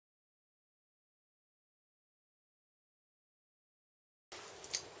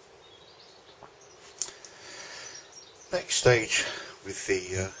Next stage with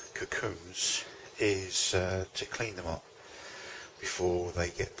the cocoons is to clean them up before they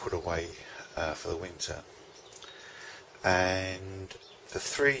get put away for the winter. And the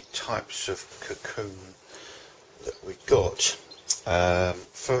three types of cocoon that we got,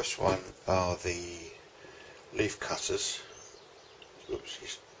 first one are the leaf cutters.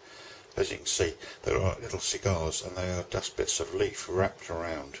 Oopsies. As you can see, they're like little cigars, and they are just bits of leaf wrapped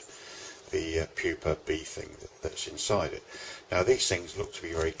around the pupa bee thing that's inside it. Now these things look to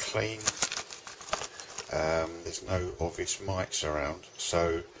be very clean. There's no obvious mites around,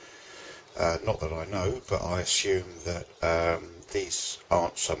 so not that I know, but I assume that these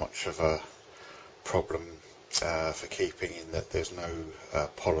aren't so much of a problem for keeping, in that there's no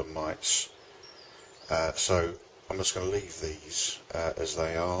pollen mites. So I'm just going to leave these as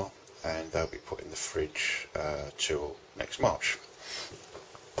they are, and they'll be put in the fridge till next March.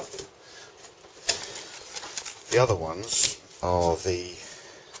 The other ones are the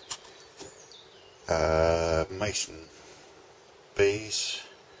mason bees,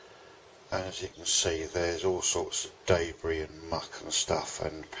 and as you can see there's all sorts of debris and muck and stuff,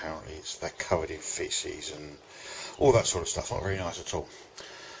 and apparently they're covered in feces and all that sort of stuff. Not very nice at all.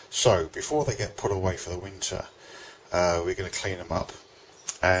 So before they get put away for the winter, we're going to clean them up,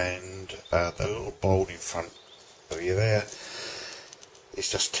 and the little bowl in front of you there is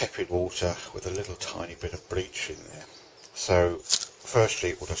just tepid water with a little tiny bit of bleach in there. So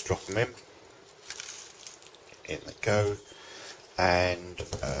firstly we'll just drop them in they go, and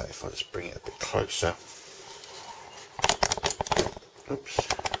if I just bring it a bit closer, oops,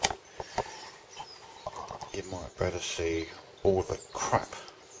 you might better see all the crap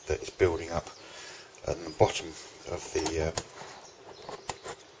that is building up at the bottom of the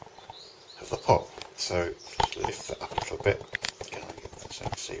pot. So just lift that up a little bit, so you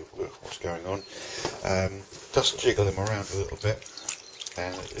can see what's going on. Just jiggle them around a little bit,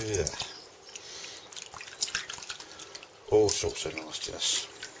 and all sorts of nastiness.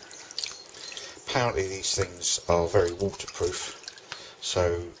 Apparently these things are very waterproof,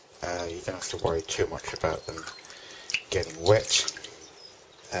 so you don't have to worry too much about them getting wet,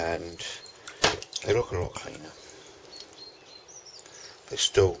 and they look a lot cleaner. There's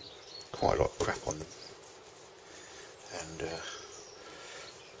still quite a lot of crap on them, and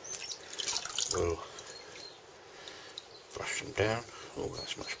we'll brush them down. Oh,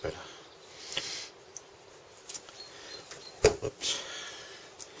 that's much better. Oops.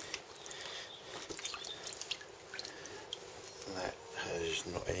 That has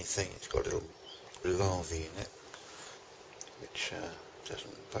not anything, it's got a little larvae in it, which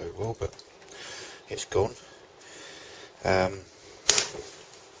doesn't bode well, but it's gone.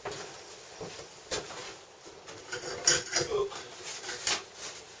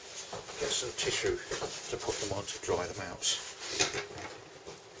 Get some tissue to put them on to dry them out,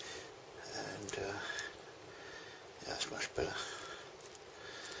 and yeah, that's much better.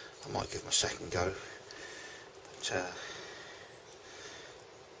 I might give them a second go, but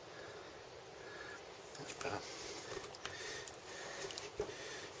that's better.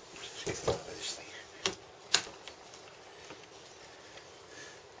 Let's see if I know this thing.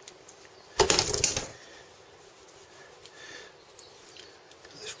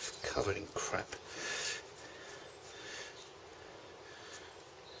 It's covered in crap.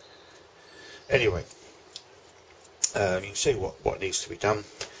 Anyway, you can see what needs to be done.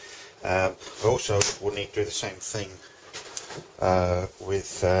 I also will need to do the same thing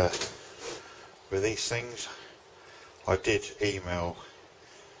with these things. I did email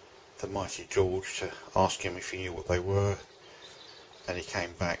the mighty George to ask him if he knew what they were, and he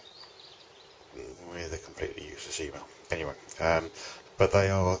came back with a completely useless email. Anyway, but they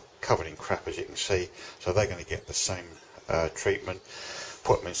are covered in crap, as you can see, so they're going to get the same treatment.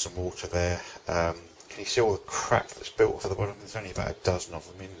 Put them in some water there. Can you see all the crap that's built off at the bottom? There's only about a dozen of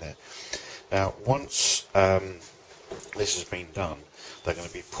them in there. Now, once this has been done, they're going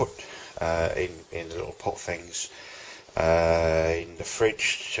to be put in the little pot things in the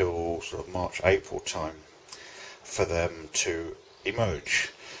fridge till sort of March, April time for them to emerge.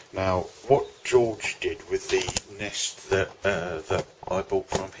 Now, what George did with the nest that I bought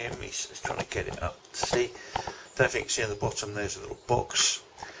from him, he's trying to get it up to see. Don't think you can see at the bottom there's a little box,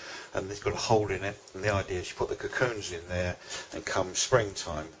 and it's got a hole in it, and the idea is you put the cocoons in there, and come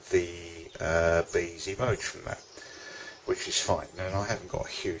springtime the bees emerge from that, which is fine. Now, I haven't got a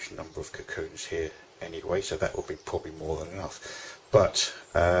huge number of cocoons here anyway, so that will be probably more than enough, but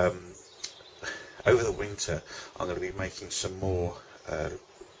over the winter I'm going to be making some more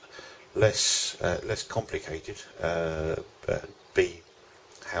less complicated bee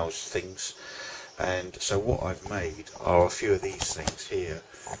house things, And so what I've made are a few of these things here,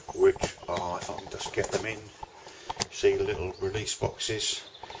 which are, if I can just get them in, see, little release boxes.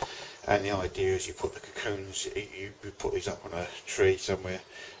 And the idea is you put the cocoons, you put these up on a tree somewhere,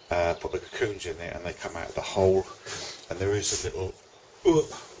 put the cocoons in there, and they come out of the hole. And there is a little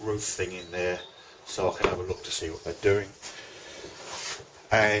roof thing in there, so I can have a look to see what they're doing.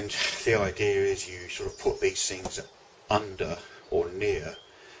 And the idea is you sort of put these things under or near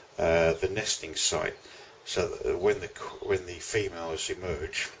the nesting site, so that when the females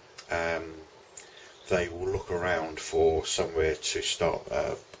emerge, they will look around for somewhere to start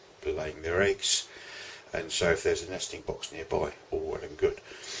laying their eggs. And so if there's a nesting box nearby, all well and good.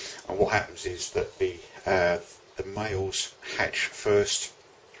 And what happens is that the males hatch first,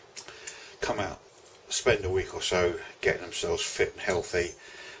 come out, spend a week or so getting themselves fit and healthy,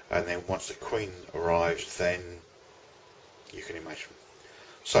 and then once the queen arrives, then you can imagine.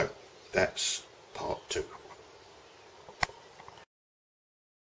 So that's part 2.